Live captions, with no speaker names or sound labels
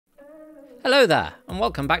Hello there and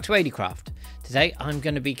welcome back to AdyCraft. Today I'm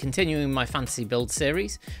going to be continuing my fantasy build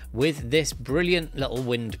series with this brilliant little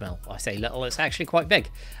windmill. I say little, it's actually quite big.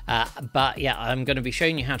 But yeah, I'm going to be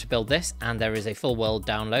showing you how to build this, and there is a full world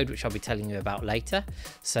download which I'll be telling you about later.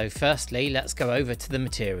 So firstly, let's go over to the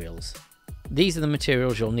materials. These are the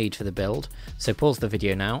materials you'll need for the build, so pause the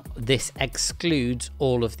video now. This excludes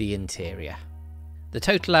all of the interior. The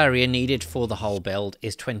total area needed for the whole build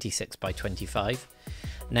is 26 by 25.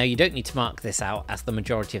 Now you don't need to mark this out, as the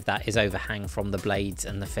majority of that is overhang from the blades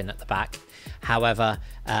and the fin at the back. However,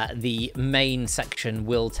 the main section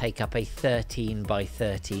will take up a 13 by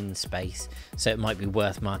 13 space, so it might be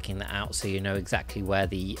worth marking that out so you know exactly where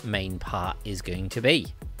the main part is going to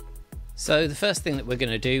be. So the first thing that we're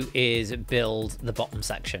going to do is build the bottom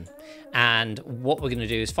section, and what we're going to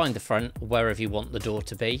do is find the front wherever you want the door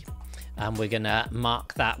to be, and we're going to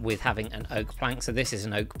mark that with having an oak plank. So this is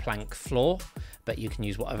an oak plank floor, but you can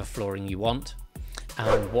use whatever flooring you want.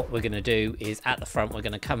 And what we're going to do is at the front we're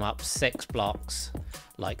going to come up 6 blocks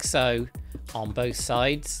like so on both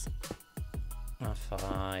sides,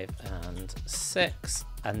 5 and 6,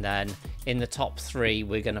 and then in the top 3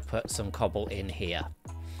 we're going to put some cobble in here.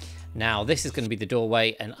 Now this is going to be the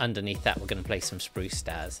doorway, and underneath that we're going to place some spruce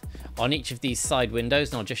stairs. On each of these side windows,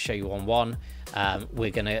 and I'll just show you on one,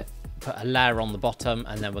 we're going to put a layer on the bottom,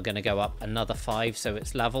 and then we're going to go up another 5 so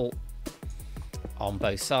it's level on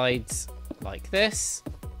both sides like this,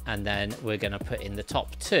 and then we're going to put in the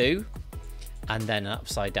top 2 and then an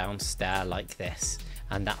upside down stair like this,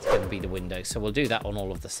 and that's going to be the window. So we'll do that on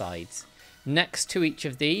all of the sides. Next to each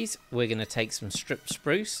of these we're going to take some stripped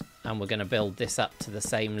spruce, and we're going to build this up to the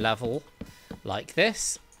same level like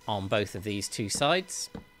this on both of these 2 sides.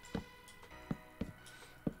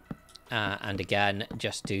 And again,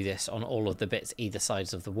 just do this on all of the bits either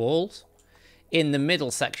sides of the walls. In the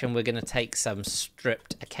middle section we're going to take some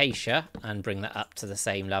stripped acacia and bring that up to the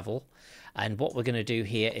same level. And what we're going to do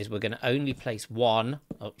here is we're going to only place one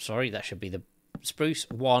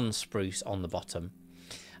spruce on the bottom.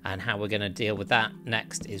 And how we're going to deal with that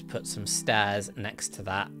next is put some stairs next to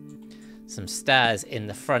that. Some stairs in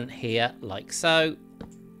the front here like so.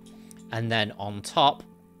 And then on top,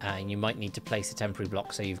 and you might need to place a temporary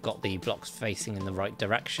block so you've got the blocks facing in the right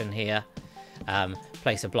direction here.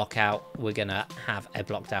 Place a block out. We're going to have a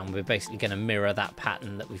block down. We're basically going to mirror that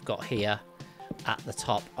pattern that we've got here at the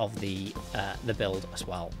top of the build as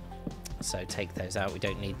well. So take those out, we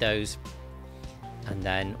don't need those. And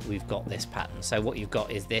then we've got this pattern. So what you've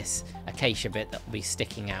got is this acacia bit that will be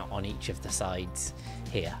sticking out on each of the sides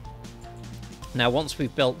here. Now once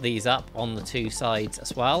we've built these up on the 2 sides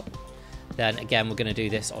as well, then again we're going to do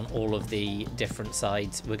this on all of the different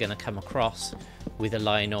sides. We're going to come across with a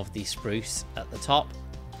line of the spruce at the top,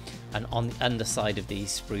 and on the underside of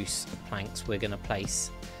these spruce planks we're going to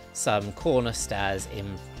place some corner stairs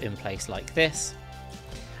in place like this.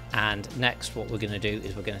 And next what we're going to do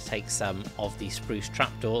is we're going to take some of the spruce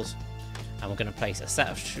trapdoors, and we're going to place a set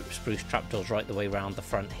of spruce trapdoors right the way around the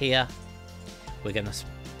front here. We're going to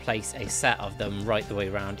place a set of them right the way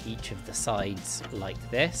around each of the sides like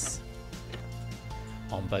this,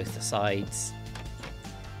 on both the sides.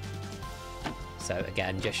 So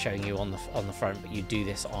again, just showing you on the front, but you do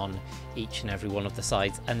this on each and every one of the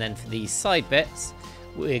sides. And then for these side bits,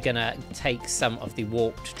 we're going to take some of the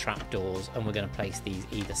warped trapdoors and we're going to place these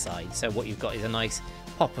either side. So what you've got is a nice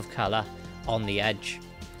pop of colour on the edge,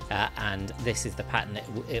 and this is the pattern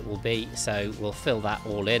it will be. So we'll fill that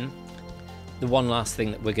all in. The one last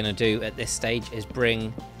thing that we're going to do at this stage is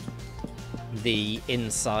bring the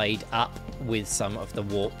inside up with some of the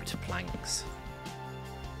warped planks.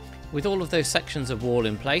 With all of those sections of wall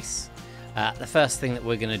in place, the first thing that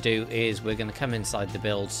we're going to do is we're going to come inside the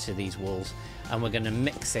builds to these walls, and we're going to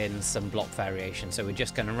mix in some block variation. So we're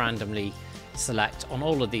just going to randomly select on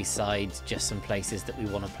all of these sides just some places that we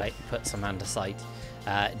want to put some andesite,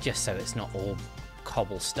 just so it's not all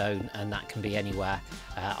cobblestone, and that can be anywhere.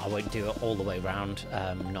 I won't do it all the way around,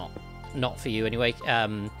 not for you anyway,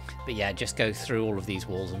 but yeah, just go through all of these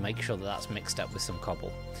walls and make sure that that's mixed up with some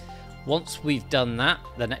cobble. Once we've done that,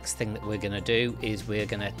 the next thing that we're going to do is we're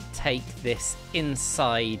going to take this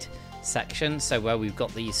inside section, so where we've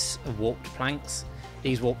got these warped planks,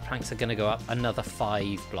 these warped planks are going to go up another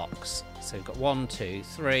 5 blocks. So we've got 1, 2,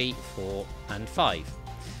 3, 4 and 5,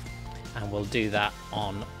 and we'll do that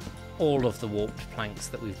on all of the warped planks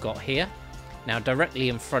that we've got here. Now directly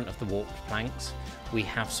in front of the warped planks we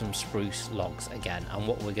have some spruce logs again, and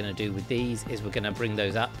what we're going to do with these is we're going to bring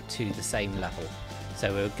those up to the same level.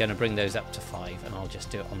 So we're going to bring those up to 5, and I'll just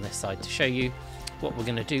do it on this side to show you what we're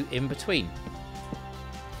going to do in between.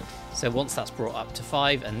 So once that's brought up to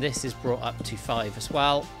 5, and this is brought up to 5 as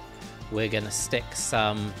well, we're going to stick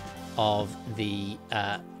some of the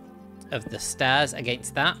stairs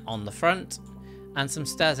against that on the front, and some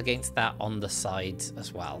stairs against that on the sides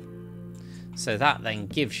as well. So that then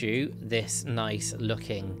gives you this nice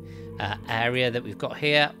looking area that we've got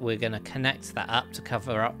here. We're going to connect that up to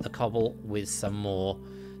cover up the cobble with some more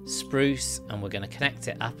spruce, and we're going to connect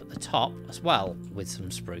it up at the top as well with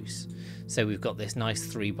some spruce. So we've got this nice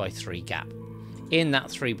 3x3 gap. In that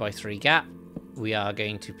 3x3 gap, we are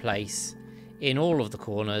going to place in all of the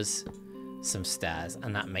corners some stairs,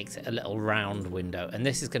 and that makes it a little round window. And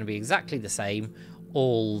this is going to be exactly the same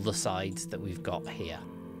all the sides that we've got here.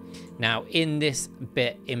 Now in this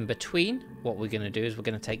bit in between, what we're going to do is we're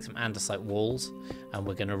going to take some andesite walls and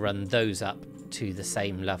we're going to run those up to the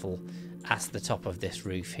same level as the top of this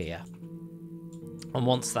roof here. And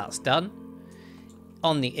once that's done,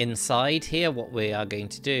 on the inside here, what we are going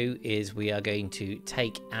to do is we are going to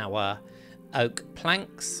take our oak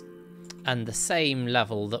planks, and the same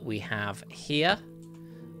level that we have here,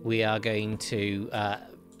 we are going to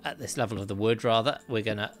at this level of the wood rather, we're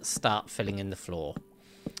going to start filling in the floor.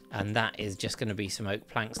 And that is just going to be some oak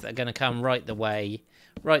planks that are going to come right the way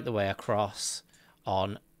across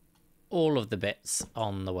on all of the bits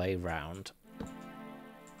on the way round.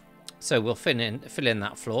 So we'll fill in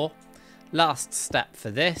that floor. Last step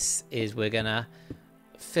for this is we're going to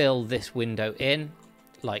fill this window in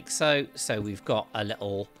like so. So we've got a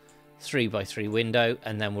little 3x3 window,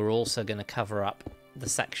 and then we're also going to cover up the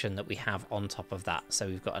section that we have on top of that. So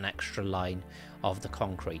we've got an extra line of the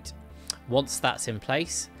concrete. Once that's in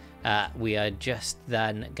place, we are just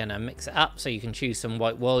then going to mix it up. So you can choose some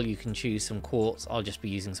white wool, you can choose some quartz. I'll just be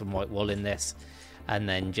using some white wool in this, and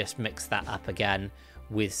then just mix that up again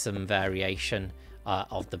with some variation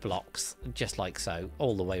of the blocks, just like so,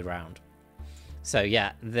 all the way around. So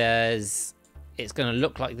yeah, it's going to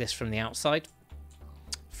look like this from the outside.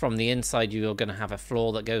 From the inside, you're going to have a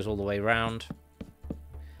floor that goes all the way around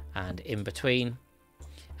and in between,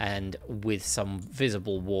 and with some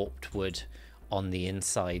visible warped wood on the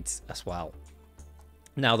insides as well.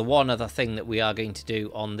 Now, the one other thing that we are going to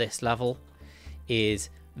do on this level is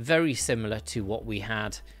very similar to what we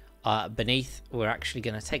had beneath. We're actually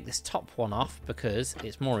going to take this top one off because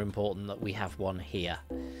it's more important that we have one here.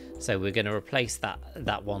 So we're going to replace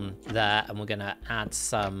that one there, and we're going to add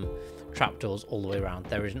some trapdoors all the way around.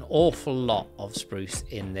 There is an awful lot of spruce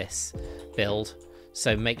in this build,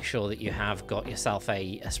 so make sure that you have got yourself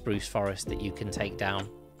a spruce forest that you can take down,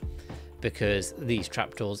 because these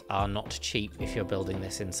trapdoors are not cheap if you're building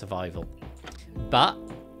this in survival. But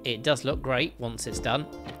it does look great once it's done.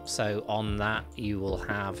 So on that you will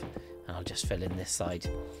have, and I'll just fill in this side,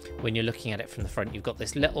 when you're looking at it from the front, you've got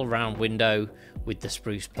this little round window with the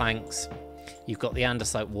spruce planks, you've got the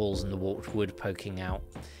andesite walls and the warped wood poking out,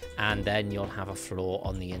 and then you'll have a floor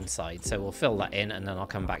on the inside. So we'll fill that in and then I'll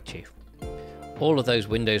come back to you. All of those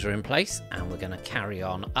windows are in place, and we're going to carry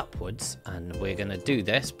on upwards, and we're going to do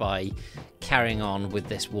this by carrying on with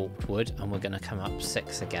this warped wood, and we're going to come up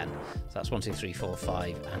 6 again. So that's 1, 2, 3, 4,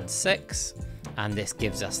 5 and 6, and this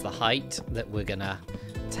gives us the height that we're going to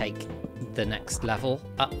take the next level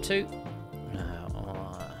up to.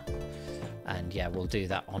 And yeah, we'll do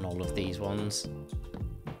that on all of these ones.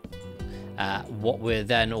 What we're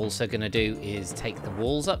then also going to do is take the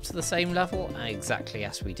walls up to the same level, exactly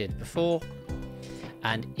as we did before.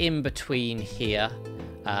 And in between here,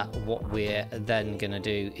 what we're then going to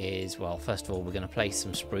do is, well, first of all, we're going to place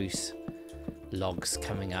some spruce logs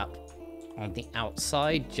coming up on the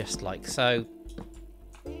outside, just like so.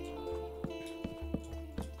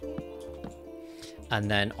 And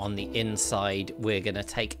then on the inside, we're going to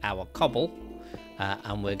take our cobble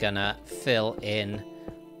and we're going to fill in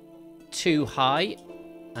 2 high,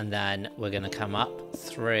 and then we're going to come up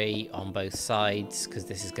 3 on both sides, because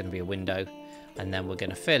this is going to be a window, and then we're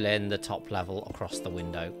going to fill in the top level across the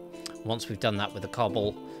window. Once we've done that with the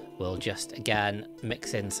cobble, we'll just again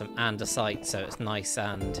mix in some andesite so it's nice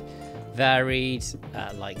and varied,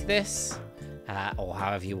 like this, or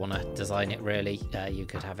however you want to design it really. You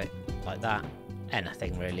could have it like that,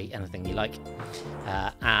 anything really, anything you like.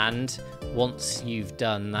 And once you've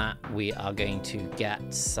done that, we are going to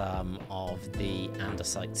get some of the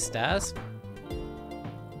andesite stairs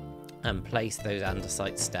and place those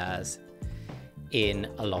andesite stairs in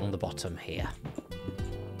along the bottom here,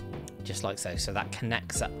 just like so. So that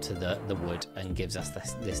connects up to the wood and gives us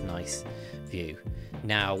this nice view.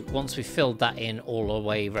 Now, once we've filled that in all the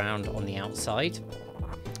way around on the outside,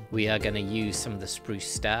 we are going to use some of the spruce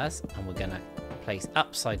stairs, and we're going to place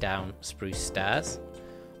upside down spruce stairs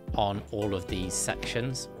on all of these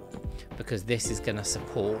sections. because this is going to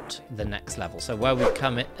support the next level. So where we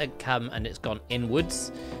come and it's gone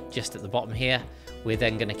inwards just at the bottom here, we're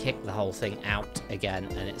then going to kick the whole thing out again,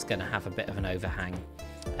 and it's going to have a bit of an overhang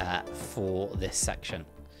for this section.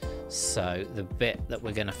 So the bit that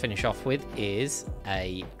we're going to finish off with is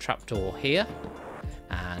a trapdoor here,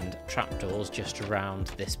 and trapdoors just around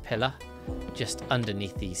this pillar, just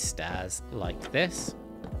underneath these stairs like this,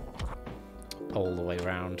 all the way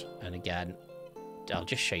around. And again, I'll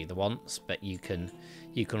just show you the once, but you can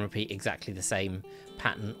repeat exactly the same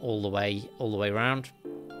pattern all the way around.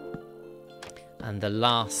 And the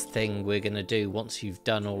last thing we're going to do once you've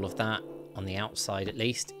done all of that, on the outside at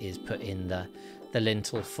least, is put in the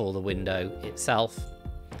lintel for the window itself.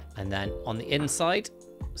 And then on the inside,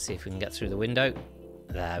 see if we can get through the window.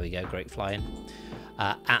 There we go, great flying.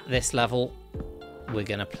 At this level, we're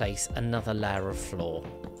going to place another layer of floor.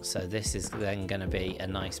 So this is then going to be a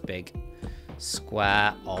nice big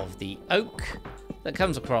square of the oak that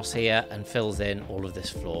comes across here and fills in all of this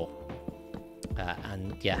floor.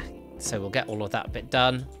 And yeah, so we'll get all of that bit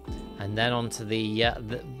done, and then onto the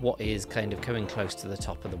what is kind of coming close to the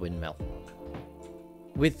top of the windmill.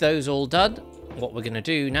 With those all done, what we're going to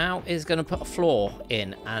do now is going to put a floor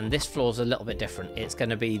in, and this floor is a little bit different. It's going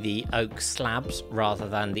to be the oak slabs rather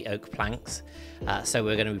than the oak planks. So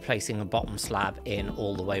we're going to be placing a bottom slab in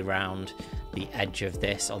all the way around the edge of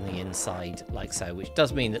this on the inside like so, which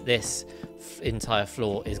does mean that this entire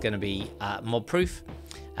floor is going to be mob proof.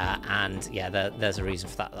 And yeah, there's a reason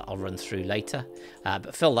for that I'll run through later.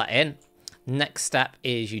 But fill that in. Next step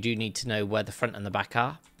is you do need to know where the front and the back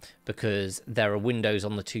are, because there are windows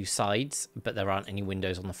on the two sides, but there aren't any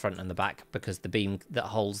windows on the front and the back because the beam that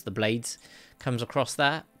holds the blades comes across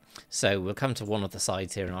there. So we'll come to one of the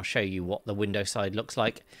sides here and I'll show you what the window side looks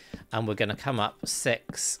like. And we're going to come up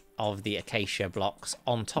 6 of the acacia blocks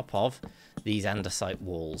on top of these andesite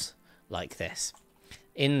walls like this.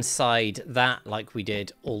 Inside that, like we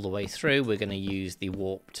did all the way through, we're going to use the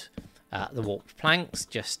warped planks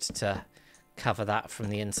just to cover that from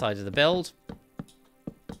the inside of the build,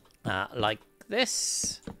 like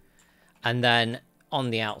this. And then on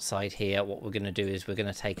the outside here, what we're going to do is we're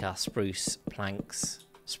going to take our stripped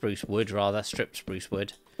spruce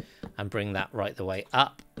wood, and bring that right the way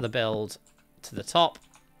up the build to the top.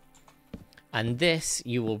 And this,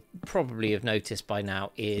 you will probably have noticed by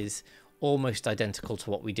now, is almost identical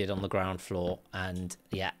to what we did on the ground floor. And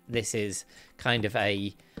yeah, this is kind of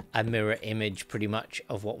a mirror image pretty much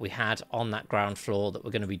of what we had on that ground floor that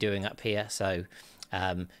we're going to be doing up here. So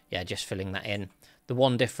yeah, just filling that in. The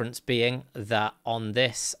one difference being that on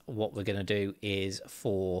this, what we're going to do is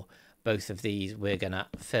for both of these, we're going to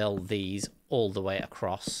fill these all the way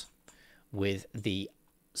across with the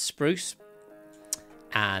spruce.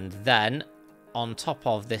 And then on top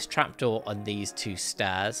of this trapdoor and these 2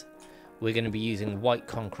 stairs, we're going to be using white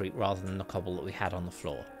concrete rather than the cobble that we had on the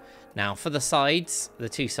floor. Now for the sides, the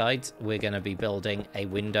 2 sides, we're going to be building a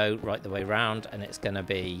window right the way around, and it's going to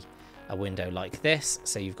be a window like this.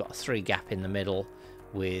 So you've got a 3 gap in the middle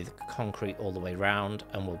with concrete all the way around,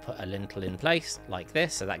 and we'll put a lintel in place like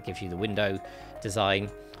this. So that gives you the window design.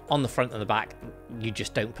 On the front and the back, you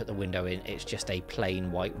just don't put the window in. It's just a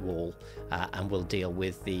plain white wall, and we'll deal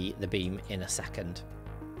with the beam in a second.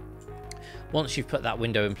 Once you've put that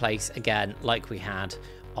window in place, again, like we had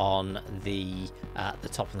on the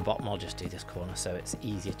top and the bottom, I'll just do this corner so it's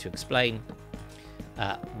easier to explain.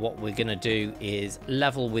 What we're going to do is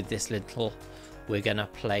level with this lintel. We're going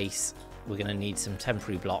to need some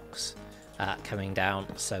temporary blocks coming down.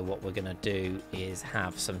 So what we're going to do is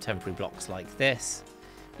have some temporary blocks like this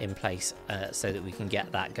in place so that we can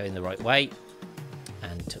get that going the right way.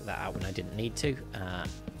 And took that out when I didn't need to.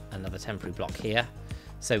 Another temporary block here.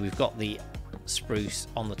 So we've got the spruce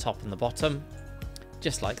on the top and the bottom,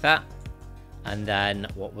 just like that. And then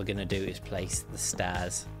what we're going to do is place the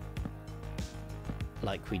stairs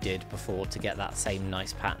like we did before to get that same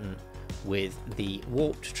nice pattern with the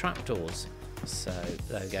warped trapdoors. So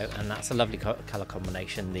there we go, and that's a lovely colour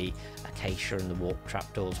combination, the acacia and the warped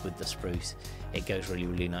trapdoors with the spruce. It goes really,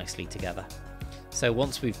 really nicely together. So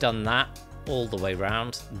once we've done that all the way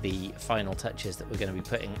around, the final touches that we're going to be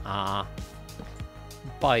putting are,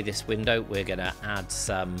 by this window, we're going to add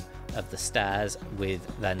some of the stairs with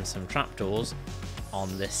then some trapdoors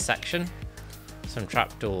on this section, some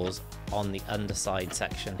trapdoors on the underside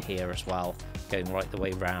section here as well, going right the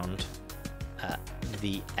way around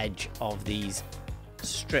the edge of these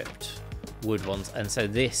stripped wood ones. And so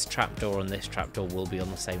this trapdoor and this trapdoor will be on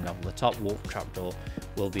the same level. The top warp trapdoor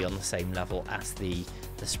will be on the same level as the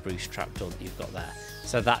spruce trapdoor that you've got there.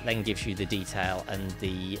 So that then gives you the detail and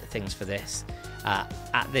the things for this.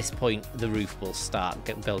 At this point, the roof will start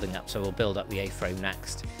building up, so we'll build up the A-frame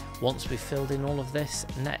next, once we've filled in all of this,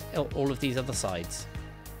 all of these other sides.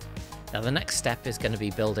 Now the next step is going to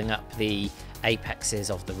be building up the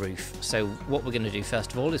apexes of the roof. So what we're going to do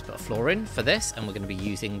first of all is put a floor in for this, and we're going to be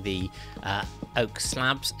using the oak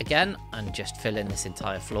slabs again and just fill in this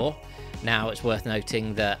entire floor. Now it's worth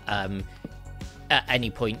noting that at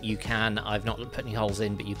any point you can, I've not put any holes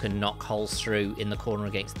in, but you can knock holes through in the corner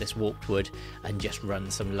against this warped wood and just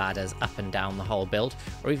run some ladders up and down the whole build,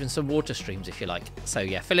 or even some water streams if you like. So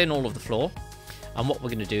yeah, fill in all of the floor, and what we're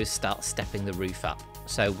going to do is start stepping the roof up.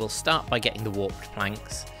 So we'll start by getting the warped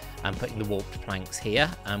planks and putting the warped planks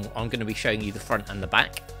here. I'm going to be showing you the front and the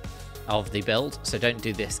back of the build, so don't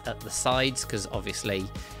do this at the sides, because obviously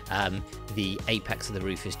the apex of the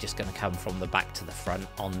roof is just going to come from the back to the front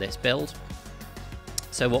on this build.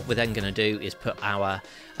 So what we're then going to do is put our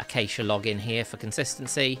acacia log in here for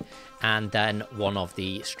consistency, and then one of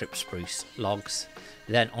the strip spruce logs.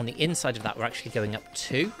 Then on the inside of that, we're actually going up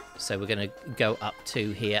 2. So we're going to go up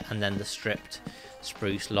 2 here, and then the stripped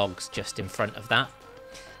spruce logs just in front of that.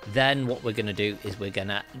 Then what we're going to do is we're going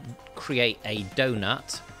to create a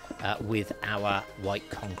donut with our white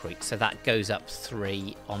concrete. So that goes up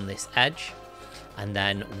 3 on this edge, and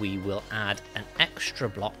then we will add an extra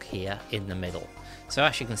block here in the middle. So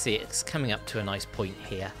as you can see, it's coming up to a nice point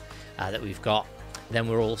here that we've got. Then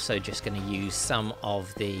we're also just going to use some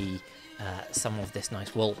of this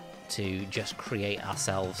nice wool to just create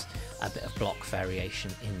ourselves a bit of block variation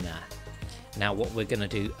in there. Now what we're going to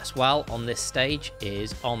do as well on this stage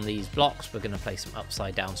is on these blocks, we're going to place some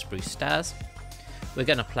upside down spruce stairs. We're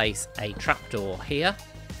going to place a trapdoor here.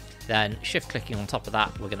 Then shift clicking on top of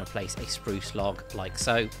that, we're going to place a spruce log like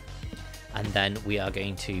so. And then we are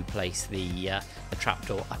going to place the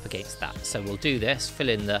trapdoor up against that. So we'll do this, fill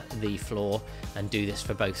in the floor and do this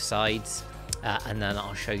for both sides. And then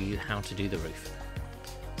I'll show you how to do the roof.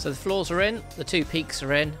 So the floors are in, the 2 peaks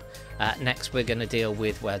are in. Next we're going to deal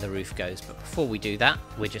with where the roof goes, but before we do that,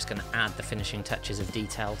 we're just going to add the finishing touches of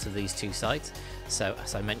detail to these 2 sides. So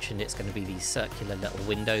as I mentioned, it's going to be these circular little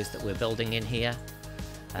windows that we're building in here,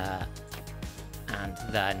 and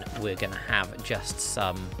then we're going to have just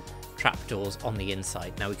some trapdoors on the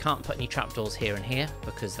inside. Now we can't put any trapdoors here and here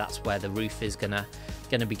because that's where the roof is gonna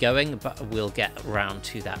be going, but we'll get around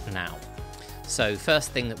to that now. So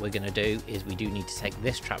first thing that we're going to do is we do need to take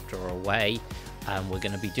this trapdoor away, and we're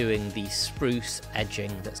going to be doing the spruce edging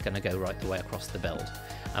that's going to go right the way across the build.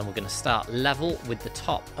 And we're going to start level with the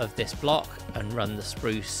top of this block and run the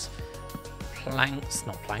spruce planks,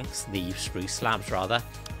 not planks, the spruce slabs rather,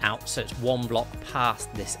 out so it's 1 block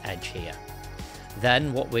past this edge here.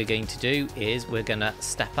 Then what we're going to do is we're going to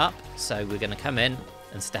step up. So we're going to come in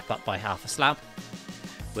and step up by half a slab.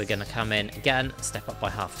 We're going to come in again, step up by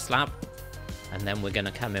half a slab. And then we're going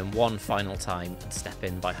to come in one final time and step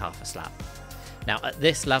in by half a slab. Now at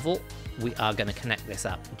this level, we are going to connect this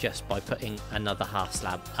up just by putting another half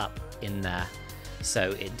slab up in there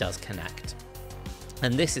so it does connect.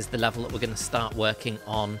 And this is the level that we're going to start working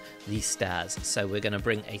on these stairs. So we're going to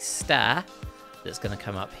bring a stair that's going to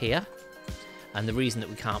come up here. And the reason that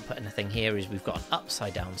we can't put anything here is we've got an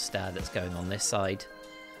upside down stair that's going on this side.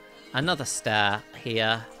 Another stair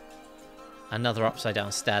here. Another upside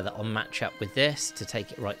down stair that will match up with this to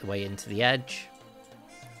take it right the way into the edge.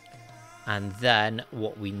 And then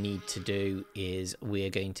what we need to do is we're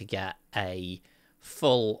going to get a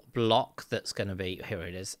full block that's going to be, here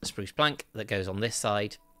it is, a spruce plank that goes on this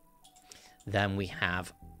side. Then we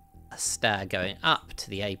have a stair going up to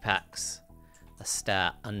the apex, a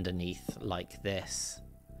stair underneath like this,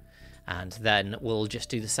 and then we'll just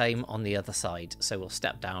do the same on the other side. So we'll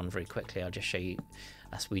step down very quickly. I'll just show you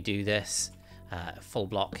as we do this. Full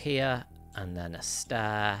block here, and then a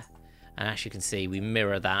stair, and as you can see, we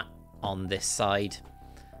mirror that on this side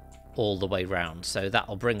all the way round. So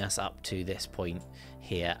that'll bring us up to this point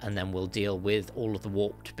here, and then we'll deal with all of the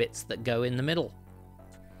warped bits that go in the middle.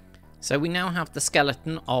 So we now have the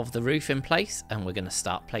skeleton of the roof in place, and we're going to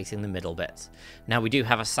start placing the middle bits. Now we do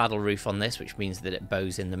have a saddle roof on this, which means that it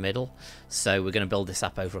bows in the middle. So we're going to build this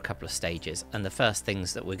up over a couple of stages. And the first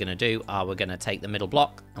things that we're going to do are we're going to take the middle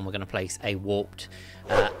block and we're going to place a warped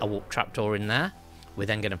trapdoor in there. We're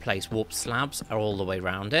then going to place warped slabs all the way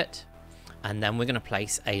around it. And then we're going to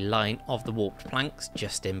place a line of the warped planks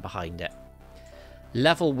just in behind it.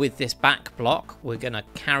 Level with this back block, we're going to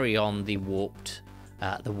carry on the warped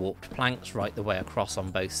planks right the way across on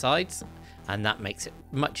both sides, and that makes it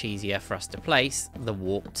much easier for us to place the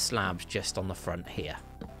warped slabs just on the front here.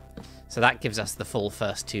 So that gives us the full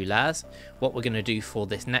first 2 layers. What we're going to do for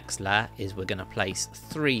this next layer is we're going to place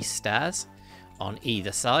 3 stairs on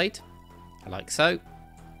either side, like so.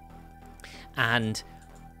 And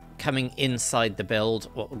coming inside the build,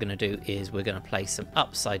 what we're going to do is we're going to place some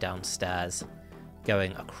upside down stairs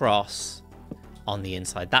going across on the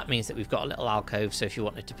inside. That means that we've got a little alcove, so if you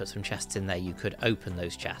wanted to put some chests in there, you could open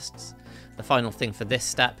those chests. The final thing for this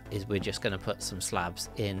step is we're just going to put some slabs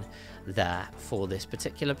in there for this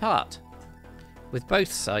particular part. With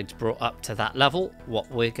both sides brought up to that level, what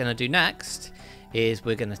we're going to do next is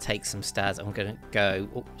we're going to take some stairs and we're going to go,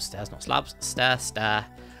 oh, stairs not slabs, stair,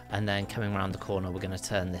 and then coming around the corner we're going to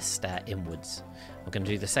turn this stair inwards. We're going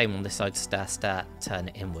to do the same on this side, stair, turn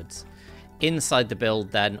it inwards. Inside the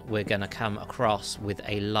build then we're going to come across with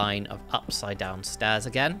a line of upside down stairs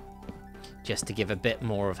again, just to give a bit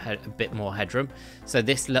more headroom. So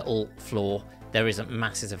this little floor, there isn't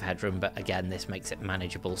masses of headroom, but again this makes it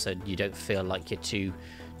manageable so you don't feel like you're too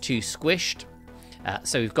squished.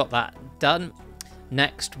 So we've got that done.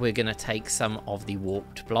 Next we're going to take some of the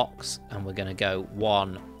warped blocks and we're going to go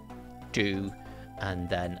 1, 2 and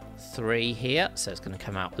then 3 here, so it's going to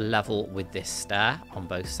come out level with this stair on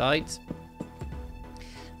both sides.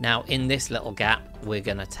 Now in this little gap we're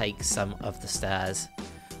going to take some of the stairs,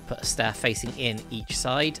 put a stair facing in each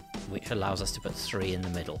side, which allows us to put 3 in the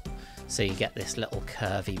middle, so you get this little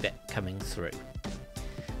curvy bit coming through.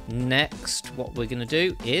 Next what we're going to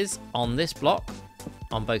do is on this block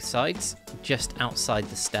on both sides, just outside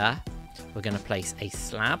the stair, we're going to place a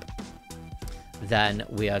slab. Then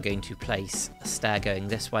we are going to place a stair going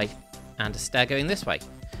this way and a stair going this way,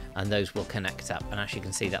 and those will connect up, and as you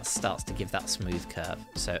can see that starts to give that smooth curve.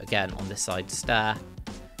 So again on this side, stair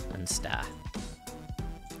and stair.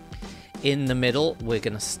 In the middle we're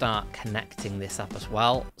going to start connecting this up as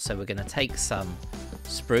well, so we're going to take some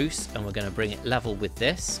spruce and we're going to bring it level with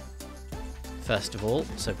this first of all,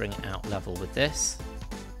 so bring it out level with this,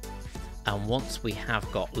 and once we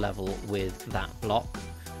have got level with that block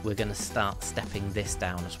we're going to start stepping this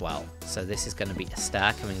down as well. So this is going to be a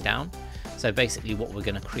stair coming down. So basically what we're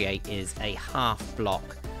going to create is a half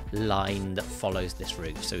block line that follows this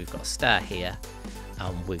roof. So we've got a stair here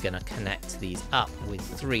and we're going to connect these up with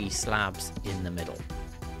 3 slabs in the middle.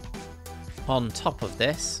 On top of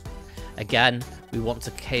this, again, we want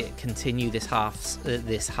to continue this half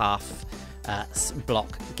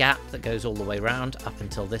block gap that goes all the way around up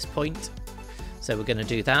until this point. So we're going to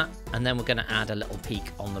do that, and then we're going to add a little peak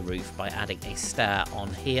on the roof by adding a stair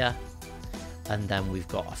on here, and then we've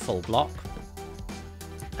got a full block.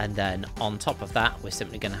 And then on top of that we're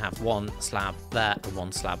simply going to have 1 slab there and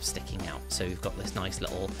 1 slab sticking out, so we've got this nice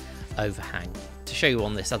little overhang. To show you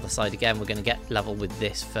on this other side again, we're going to get level with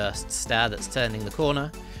this first stair that's turning the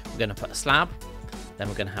corner. We're going to put a slab, then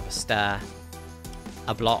we're going to have a stair,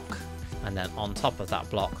 a block, and then on top of that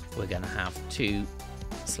block we're going to have 2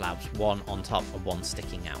 slabs, 1 on top and 1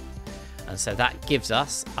 sticking out. And so that gives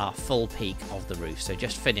us our full peak of the roof. So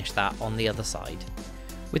just finish that on the other side.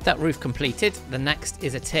 With that roof completed, the next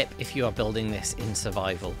is a tip if you are building this in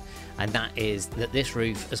survival, and that is that this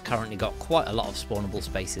roof has currently got quite a lot of spawnable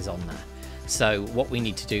spaces on there. So what we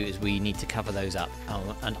need to do is we need to cover those up,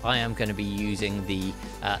 and I am going to be using the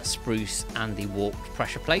spruce and the warped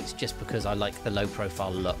pressure plates just because I like the low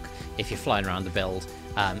profile look. If you're flying around the build,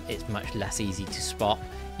 it's much less easy to spot.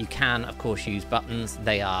 You can of course use buttons,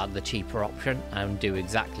 they are the cheaper option and do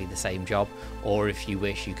exactly the same job, or if you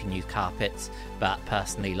wish you can use carpets, but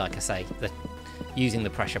personally, like I say, using the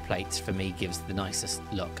pressure plates for me gives the nicest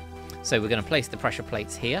look. So we're going to place the pressure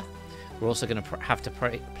plates here. We're also going to have to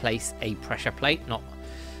place a pressure plate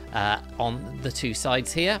on the 2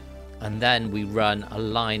 sides here, and then we run a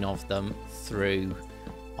line of them through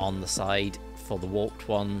on the side for the warped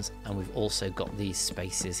ones, and we've also got these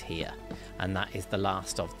spaces here, and that is the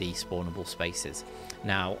last of the spawnable spaces.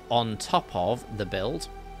 Now on top of the build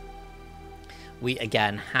we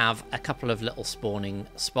again have a couple of little spawning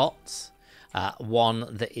spots, one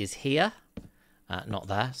that is here, not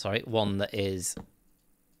there, sorry, one that is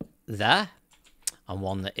there and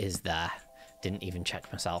one that is there. Didn't even check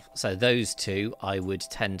myself. So those 2 I would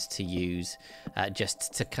tend to use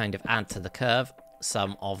just to kind of add to the curve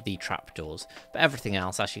some of the trapdoors, but everything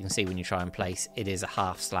else, as you can see when you try and place, it is a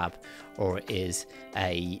half slab or it is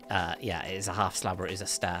a it is a half slab or it is a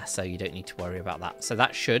stair, so you don't need to worry about that. So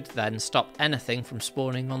that should then stop anything from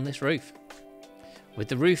spawning on this roof. With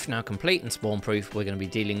the roof now complete and spawn proof, we're going to be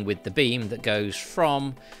dealing with the beam that goes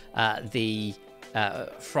from the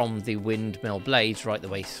windmill blades right the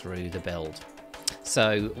way through the build.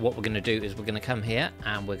 So what we're going to do is we're going to come here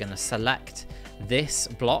and we're going to select this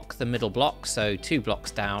block, the middle block, so 2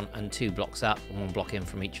 blocks down and 2 blocks up, 1 block in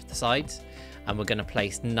from each of the sides, and we're going to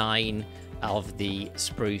place 9 of the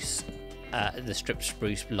spruce, the stripped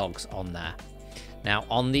spruce logs on there. Now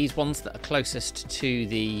on these ones that are closest to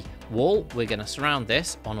the wall, we're going to surround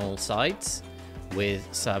this on all sides with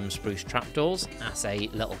some spruce trapdoors as a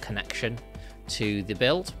little connection to the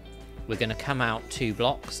build. We're going to come out 2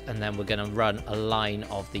 blocks and then we're going to run a line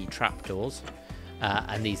of the trapdoors,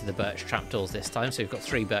 and these are the birch trapdoors this time, so we've got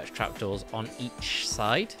 3 birch trapdoors on each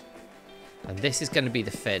side, and this is going to be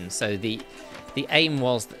the fin. So the aim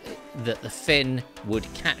was that the fin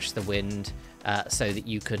would catch the wind, so that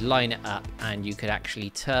you could line it up and you could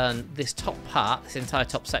actually turn this top part, this entire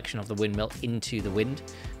top section of the windmill, into the wind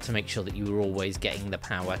to make sure that you were always getting the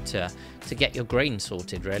power to get your grain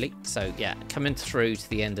sorted, really. So yeah, coming through to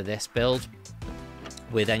the end of this build,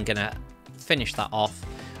 we're then going to finish that off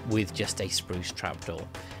with just a spruce trapdoor.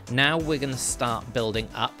 Now we're going to start building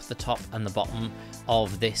up the top and the bottom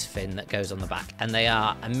of this fin that goes on the back, and they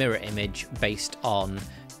are a mirror image based on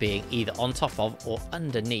being either on top of or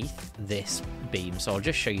underneath this beam. So I'll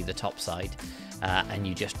just show you the top side, and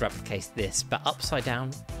you just replicate this but upside down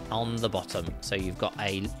on the bottom. So you've got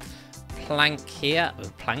a plank here,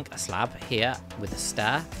 a slab here with a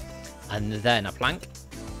stair, and then a plank.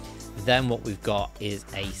 Then what we've got is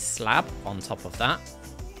a slab on top of that.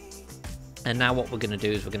 And now what we're going to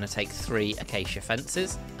do is we're going to take 3 acacia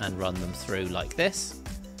fences and run them through like this.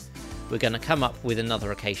 We're going to come up with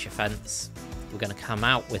another acacia fence. We're going to come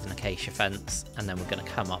out with an acacia fence, and then we're going to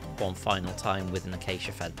come up one final time with an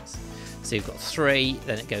acacia fence. So you've got 3,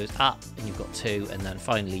 then it goes up, and you've got 2, and then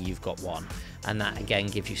finally you've got 1. And that again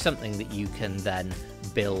gives you something that you can then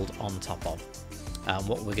build on top of.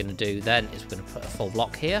 What we're going to do then is we're going to put a full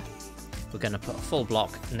block here. We're going to put a full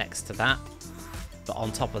block next to that. But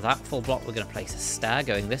on top of that full block, we're going to place a stair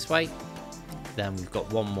going this way. Then we've got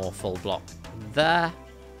 1 more full block there.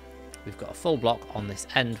 We've got a full block on this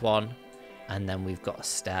end one. And then we've got a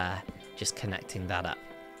stair just connecting that up.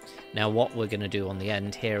 Now what we're going to do on the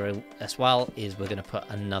end here as well is we're going to put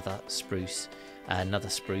another spruce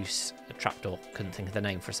trapdoor, couldn't think of the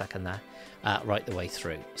name for a second there, right the way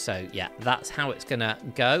through. So yeah, that's how it's going to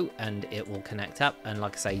go, and it will connect up. And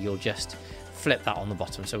like I say, you'll just flip that on the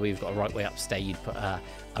bottom. So we've got a right way up stair, you'd put a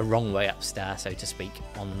wrong way up stair, so to speak,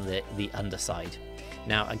 on the underside.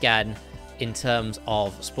 Now again, in terms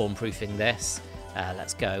of spawn proofing this,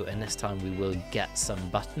 let's go, and this time we will get some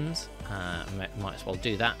buttons. Might as well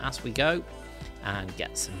do that as we go and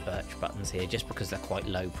get some birch buttons here, just because they're quite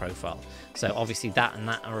low profile. So obviously that and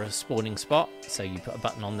that are a spawning spot, so you put a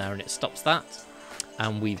button on there and it stops that.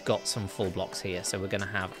 And we've got some full blocks here, so we're going to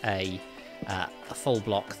have a full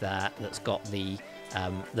block there that's got the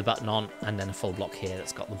button on, and then a full block here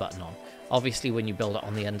that's got the button on. Obviously when you build it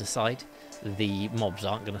on the underside, the mobs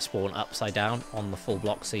aren't going to spawn upside down on the full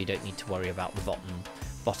block, so you don't need to worry about the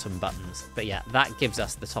bottom buttons. But yeah, that gives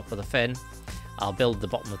us the top of the fin. I'll build the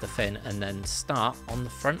bottom of the fin and then start on the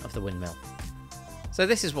front of the windmill. So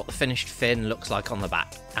this is what the finished fin looks like on the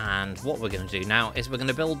back, and what we're going to do now is we're going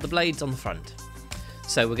to build the blades on the front.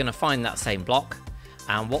 So we're going to find that same block,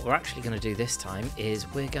 and what we're actually going to do this time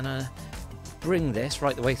is we're going to bring this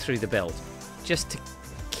right the way through the build, just to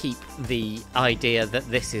keep the idea that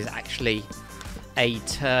this is actually a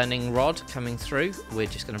turning rod coming through. We're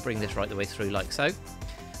just going to bring this right the way through like so,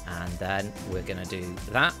 and then we're going to do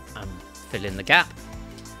that and fill in the gap.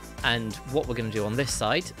 And what we're going to do on this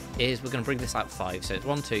side is we're going to bring this out 5, so it's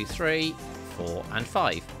 1, 2, 3, 4 and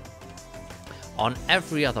 5. On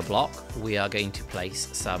every other block we are going to place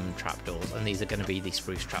some trapdoors, and these are going to be the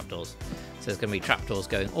spruce trapdoors. So there's going to be trapdoors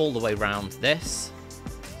going all the way around this,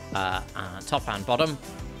 top and bottom,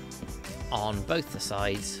 on both the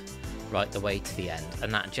sides, right the way to the end.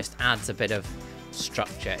 And that just adds a bit of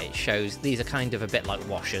structure. It shows these are kind of a bit like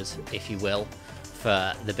washers, if you will,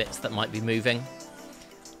 for the bits that might be moving.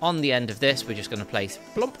 On the end of this, we're just going to place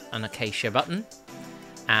plump an acacia button,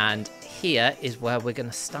 and here is where we're going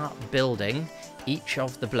to start building each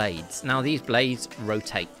of the blades. Now these blades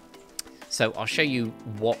rotate, so I'll show you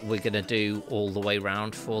what we're going to do all the way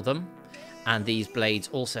around for them. And these blades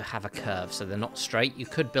also have a curve, so they're not straight. You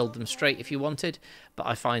could build them straight if you wanted, but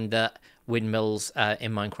I find that windmills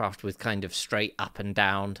in Minecraft with kind of straight up and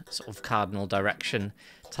down, sort of cardinal direction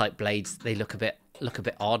type blades, they look a bit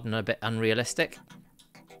odd and a bit unrealistic.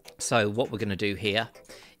 So what we're going to do here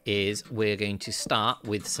is we're going to start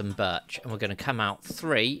with some birch, and we're going to come out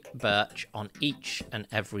 3 birch on each and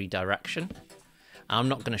every direction. I'm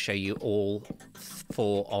not going to show you all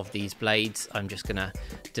 4 of these blades. I'm just going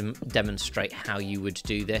to demonstrate how you would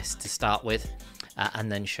do this to start with.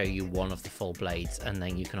 and then show you one of the 4 blades, and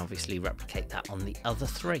then you can obviously replicate that on the other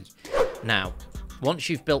 3. Now, once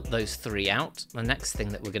you've built those 3 out, the next thing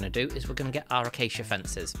that we're going to do is we're going to get our acacia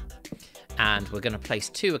fences. And we're going to place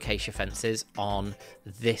 2 acacia fences on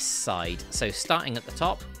this side. So starting at the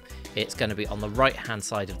top, it's going to be on the right hand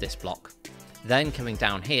side of this block. Then coming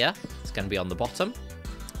down here, it's going to be on the bottom.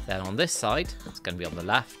 Then on this side, it's going to be on the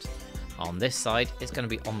left. On this side, it's going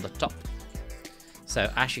to be on the top.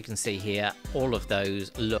 So as you can see here, all of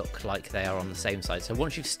those look like they are on the same side. So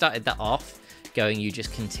once you've started that off going, you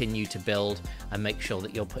just continue to build and make sure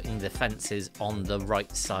that you're putting the fences on the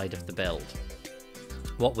right side of the build.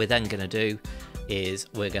 What we're then going to do is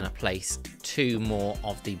we're going to place 2 more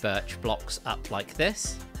of the birch blocks up like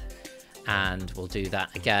this, and we'll do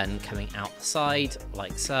that again coming out the side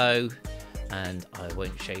like so, and I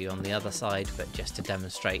won't show you on the other side, but just to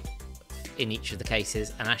demonstrate in each of the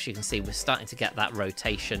cases. And as you can see, we're starting to get that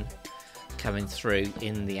rotation coming through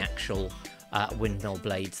in the actual windmill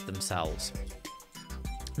blades themselves.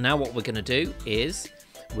 Now what we're going to do is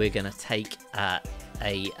we're going to take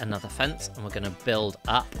another fence, and we're going to build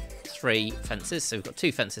up 3 fences. So we've got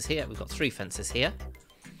 2 fences here, we've got 3 fences here.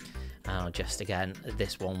 Just again,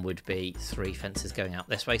 this one would be 3 fences going out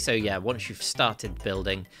this way. So yeah, once you've started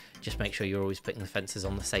building, just make sure you're always putting the fences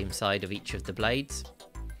on the same side of each of the blades.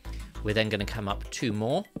 We're then going to come up 2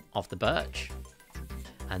 more of the birch,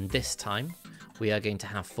 and this time we are going to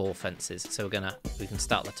have 4 fences. So we can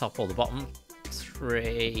start at the top or the bottom.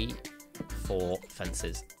 3, 4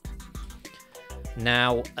 fences.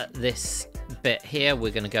 Now at this bit here,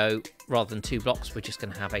 we're going to go, rather than 2 blocks, we're just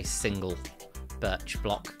going to have a single birch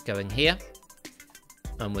block going here,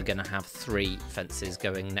 and we're going to have 3 fences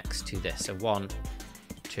going next to this. So 1,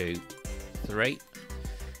 2, 3,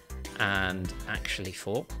 and actually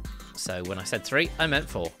 4. So when I said 3, I meant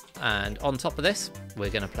 4. And on top of this, we're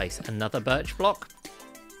going to place another birch block.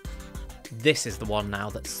 This is the one now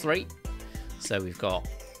that's 3. So we've got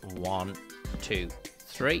 1, 2,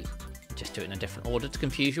 3. Just do it in a different order to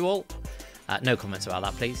confuse you all. No comments about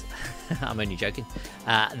that, please. I'm only joking.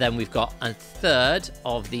 Then we've got a 3rd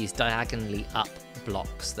of these diagonally up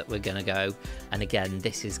blocks that we're going to go. And again,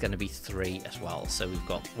 this is going to be 3 as well. So we've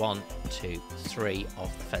got 1, 2, 3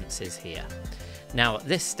 of the fences here. Now at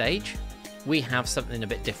this stage, we have something a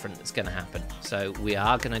bit different that's going to happen. So we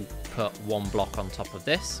are going to put 1 block on top of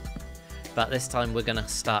this. But this time we're going to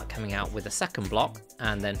start coming out with a 2nd block,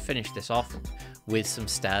 and then finish this off with some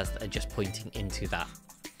stairs that are just pointing into that.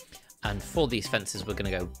 And for these fences, we're going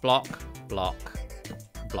to go block, block,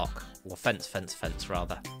 block, or fence, fence, fence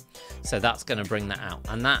rather. So that's going to bring that out,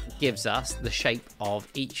 and that gives us the shape of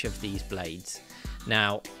each of these blades.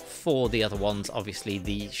 Now for the other ones, obviously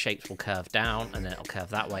the shapes will curve down, and then it'll curve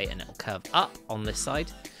that way, and it'll curve up on this side.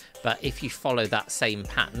 But if you follow that same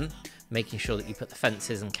pattern, making sure that you put the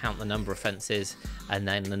fences and count the number of fences and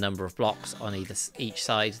then the number of blocks on each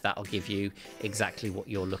side, that'll give you exactly what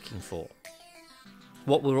you're looking for.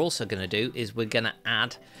 What we're also going to do is we're going to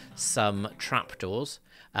add some trapdoors,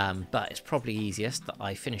 but it's probably easiest that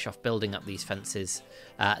I finish off building up these fences,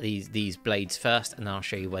 these blades first, and then I'll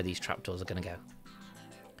show you where these trapdoors are going to go.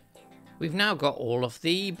 We've now got all of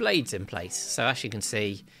the blades in place, so as you can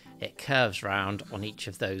see, it curves round on each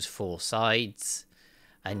of those 4 sides,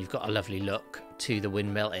 and you've got a lovely look to the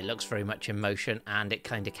windmill. It looks very much in motion, and it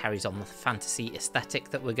kind of carries on the fantasy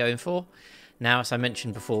aesthetic that we're going for. Now, as I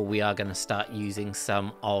mentioned before, we are going to start using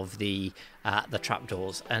some of the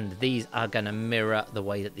trapdoors, and these are going to mirror the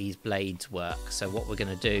way that these blades work. So what we're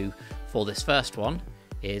going to do for this first one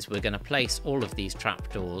is we're going to place all of these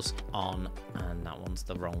trapdoors on, and that one's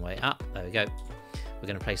the wrong way up. There we go. We're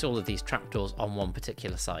going to place all of these trapdoors on one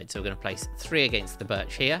particular side. So we're going to place 3 against the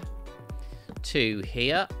birch here, 2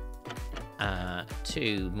 here,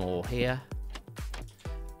 2 more here,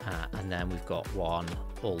 and then we've got 1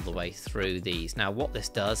 all the way through these. Now what this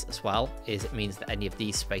does as well is it means that any of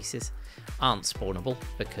these spaces aren't spawnable,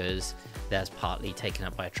 because there's partly taken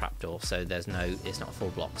up by a trapdoor, so it's not a full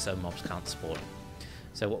block, so mobs can't spawn.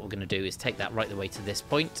 So what we're going to do is take that right the way to this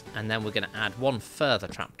point, and then we're going to add 1 further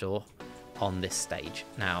trapdoor on this stage.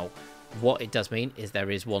 Now what it does mean is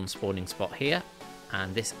there is 1 spawning spot here,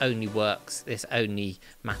 and this only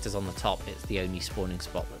matters on the top. It's the only spawning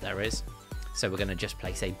spot that there is. So we're going to just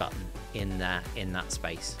place a button in there, in that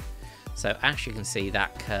space. So as you can see,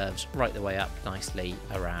 that curves right the way up nicely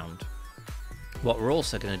around. What we're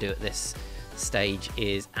also going to do at this stage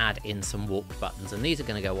is add in some warped buttons, and these are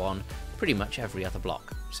going to go on pretty much every other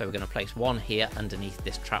block. So we're going to place 1 here underneath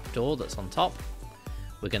this trapdoor that's on top.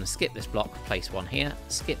 We're going to skip this block, place 1 here,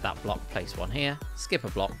 skip that block, place 1 here, skip a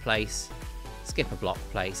block, place, skip a block,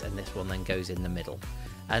 place, and this one then goes in the middle.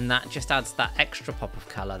 and that just adds that extra pop of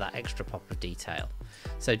colour, that extra pop of detail.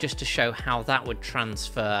 So just to show how that would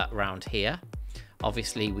transfer around here,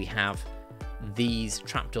 obviously we have these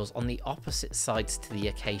trapdoors on the opposite sides to the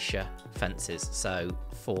acacia fences. So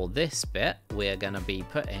for this bit, we're going to be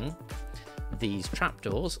putting these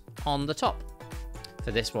trapdoors on the top.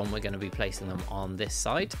 For this one, we're going to be placing them on this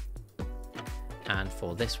side. And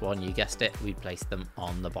for this one, you guessed it, we place them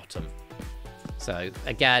on the bottom. So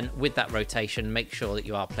again, with that rotation, make sure that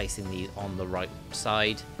you are placing these on the right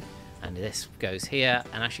side. And this goes here,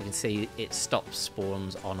 and as you can see, it stops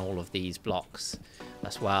spawns on all of these blocks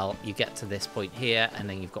as well. You get to this point here, and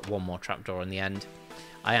then you've got one more trapdoor on the end.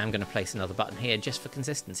 I am going to place another button here just for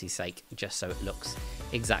consistency's sake, just so it looks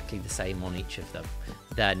exactly the same on each of them.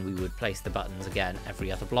 Then we would place the buttons again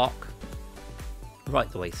every other block,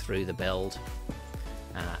 right the way through the build,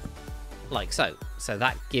 like so. So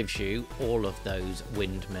that gives you all of those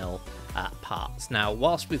windmill parts. Now,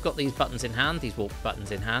 whilst we've got these buttons in hand, these warp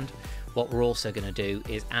buttons in hand, what we're also going to do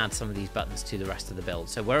is add some of these buttons to the rest of the build.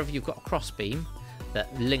 So wherever you've got a crossbeam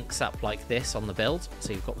that links up like this on the build,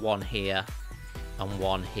 so you've got one here and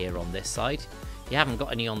one here on this side. You haven't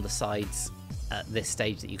got any on the sides at this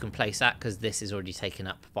stage that you can place at, because this is already taken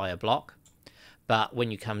up by a block. But when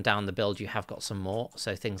you come down the build, you have got some more.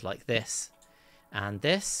 So things like this and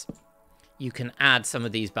this, you can add some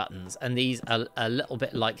of these buttons, and these are a little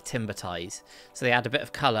bit like timber ties. So they add a bit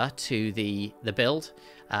of color to the build,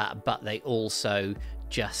 but they also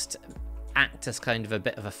just act as kind of a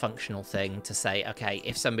bit of a functional thing to say, okay,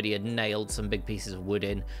 if somebody had nailed some big pieces of wood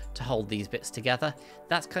in to hold these bits together,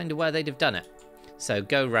 that's kind of where they'd have done it. So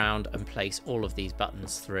go round and place all of these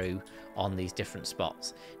buttons through on these different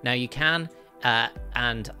spots. Now you can,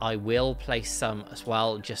 and I will place some as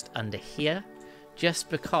well just under here, just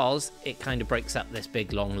because it kind of breaks up this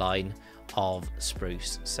big long line of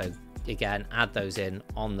spruce. So again, add those in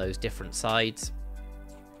on those different sides.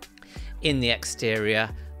 In the exterior,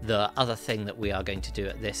 the other thing that we are going to do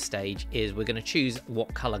at this stage is we're going to choose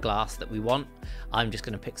what color glass that we want. I'm just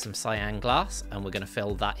going to pick some cyan glass, and we're going to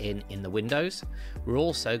fill that in the windows. We're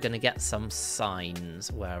also going to get some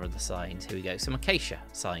signs. Where are the signs? Here we go, some acacia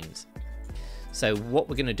signs. So what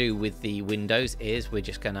we're going to do with the windows is we're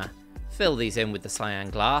just going to fill these in with the cyan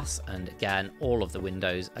glass, and again, all of the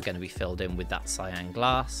windows are going to be filled in with that cyan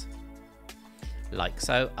glass, like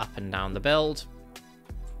so, up and down the build.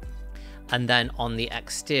 And then on the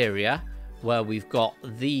exterior, where we've got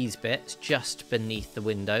these bits just beneath the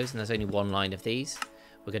windows, and there's only one line of these,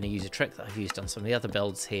 we're going to use a trick that I've used on some of the other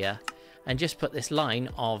builds here, and just put this line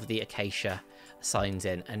of the acacia signs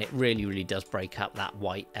in, and it really does break up that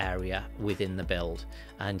white area within the build.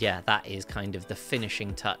 And yeah, that is kind of the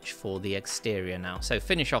finishing touch for the exterior now. So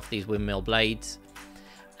finish off these windmill blades,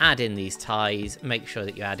 add in these ties, make sure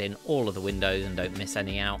that you add in all of the windows and don't miss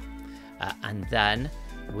any out, and then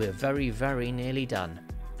we're very nearly done.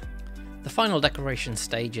 The final decoration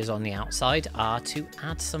stages on the outside are to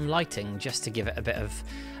add some lighting, just to give it a bit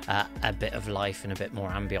of life and a bit more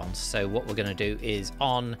ambience. So what we're going to do is,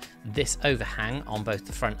 on this overhang on both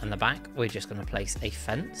the front and the back, we're just going to place a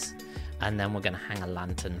fence, and then we're going to hang a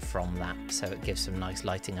lantern from that, so it gives some nice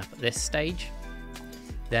lighting up at this stage.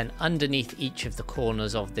 Then underneath each of the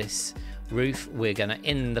corners of this roof, we're going to,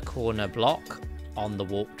 in the corner block on the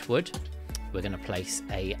warped wood, we're going to place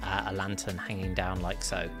a lantern hanging down like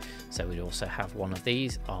so. So we'd also have one of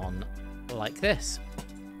these on like this.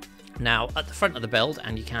 Now at the front of the build,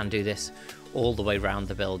 and you can do this all the way around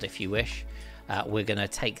the build if you wish, we're going to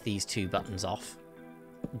take these two buttons off,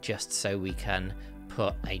 just so we can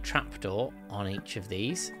put a trapdoor on each of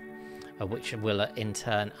these, which will in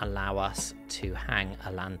turn allow us to hang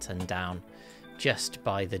a lantern down just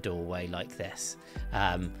by the doorway like this.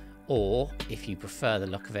 Or if you prefer the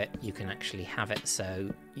look of it, you can actually have it so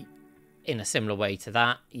in a similar way to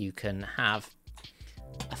that, you can have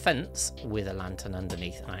a fence with a lantern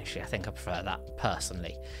underneath. And actually, I think I prefer that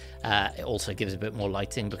personally. It also gives a bit more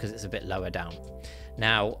lighting because it's a bit lower down.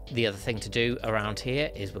 Now, the other thing to do around here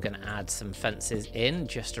is we're going to add some fences in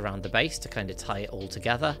just around the base to kind of tie it all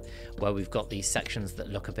together, where we've got these sections that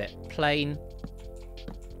look a bit plain.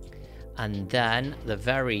 And then the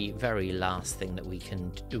very last thing that we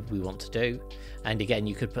want to do, and again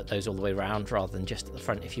you could put those all the way around rather than just at the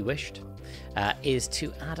front if you wished, is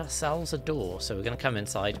to add ourselves a door. So we're going to come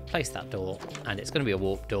inside, place that door, and it's going to be a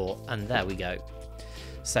warp door, and there we go.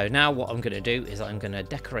 So now what I'm going to do is I'm going to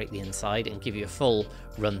decorate the inside and give you a full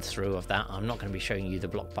run through of that. I'm not going to be showing you the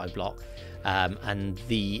block by block, and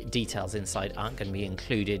the details inside aren't going to be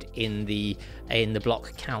included in the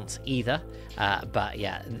block count either. But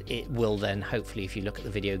yeah, it will then hopefully, if you look at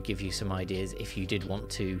the video, give you some ideas if you did want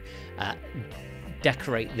to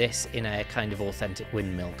decorate this in a kind of authentic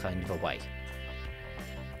windmill kind of a way.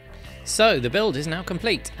 So the build is now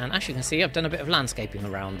complete, and as you can see, I've done a bit of landscaping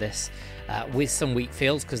around this with some wheat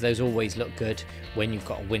fields, because those always look good when you've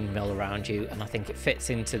got a windmill around you, and I think it fits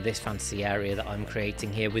into this fantasy area that I'm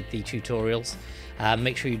creating here with the tutorials.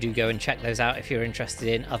 Make sure you do go and check those out if you're interested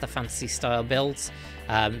in other fantasy style builds.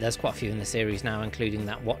 There's quite a few in the series now, including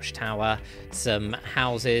that watchtower, some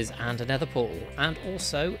houses and a nether portal, and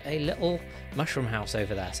also a little mushroom house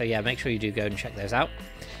over there. So yeah, make sure you do go and check those out.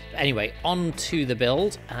 Anyway, on to the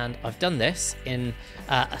build, and I've done this in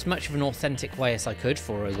as much of an authentic way as I could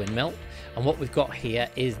for a windmill. And what we've got here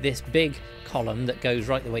is this big column that goes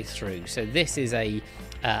right the way through. So this is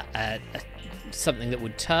something that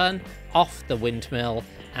would turn off the windmill,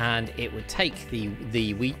 and it would take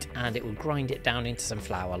the wheat and it would grind it down into some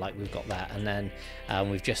flour like we've got there, and then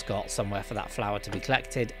we've just got somewhere for that flour to be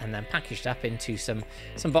collected and then packaged up into some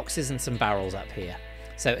boxes and some barrels up here.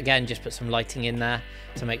 So again, just put some lighting in there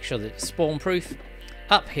to make sure that it's spawn proof.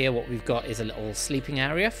 Up here what we've got is a little sleeping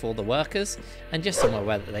area for the workers, and just somewhere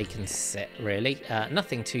where they can sit really.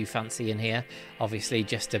 Nothing too fancy in here, obviously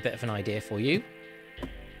just a bit of an idea for you.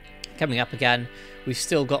 Coming up again, we've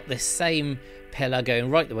still got this same pillar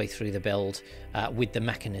going right the way through the build with the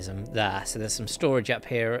mechanism there. So there's some storage up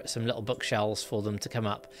here, some little bookshelves for them to come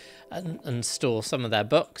up and store some of their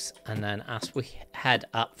books. And then as we head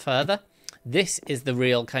up further, this is the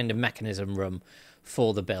real kind of mechanism room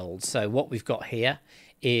for the build. So what we've got here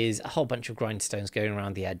is a whole bunch of grindstones going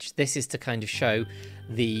around the edge. This is to kind of show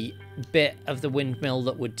the bit of the windmill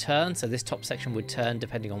that would turn. So this top section would turn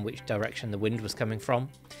depending on which direction the wind was coming from.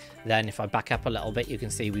 Then if I back up a little bit, you can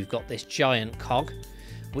see we've got this giant cog,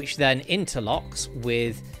 which then interlocks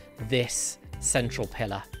with this central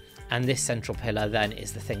pillar. And this central pillar then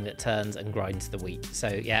is the thing that turns and grinds the wheat. So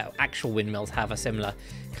yeah, actual windmills have a similar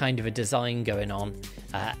kind of a design going on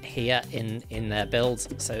here in their builds.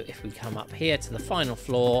 So if we come up here to the final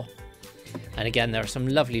floor, and again, there are some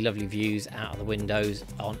lovely views out of the windows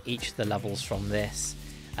on each of the levels from this.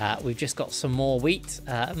 We've just got some more wheat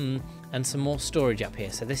and some more storage up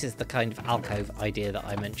here. So this is the kind of alcove idea that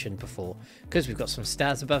I mentioned before. Because we've got some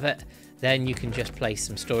stairs above it, then you can just place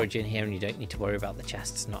some storage in here and you don't need to worry about the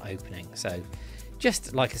chests not opening. So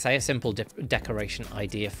just like I say, a simple decoration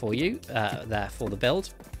idea for you there for the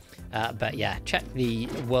build. But yeah, check the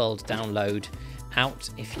world download out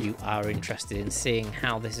if you are interested in seeing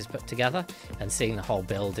how this is put together and seeing the whole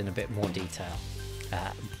build in a bit more detail.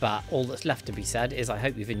 But all that's left to be said is I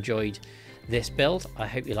hope you've enjoyed this build. I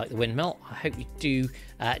hope you like the windmill. I hope you do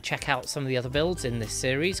check out some of the other builds in this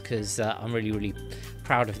series, because I'm really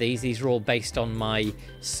proud of these. These are all based on my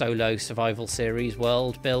solo survival series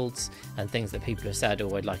world builds and things that people have said,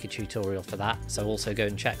 oh, I'd like a tutorial for that. So also go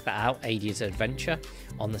and check that out, Adia's Adventure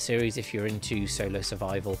on the series if you're into solo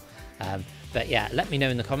survival. But yeah, let me know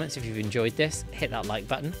in the comments if you've enjoyed this. Hit that like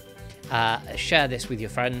button. Share this with your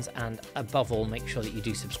friends, and above all, make sure that you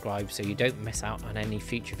do subscribe so you don't miss out on any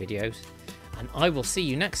future videos. And I will see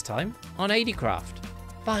you next time on EthosLab.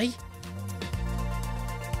 Bye!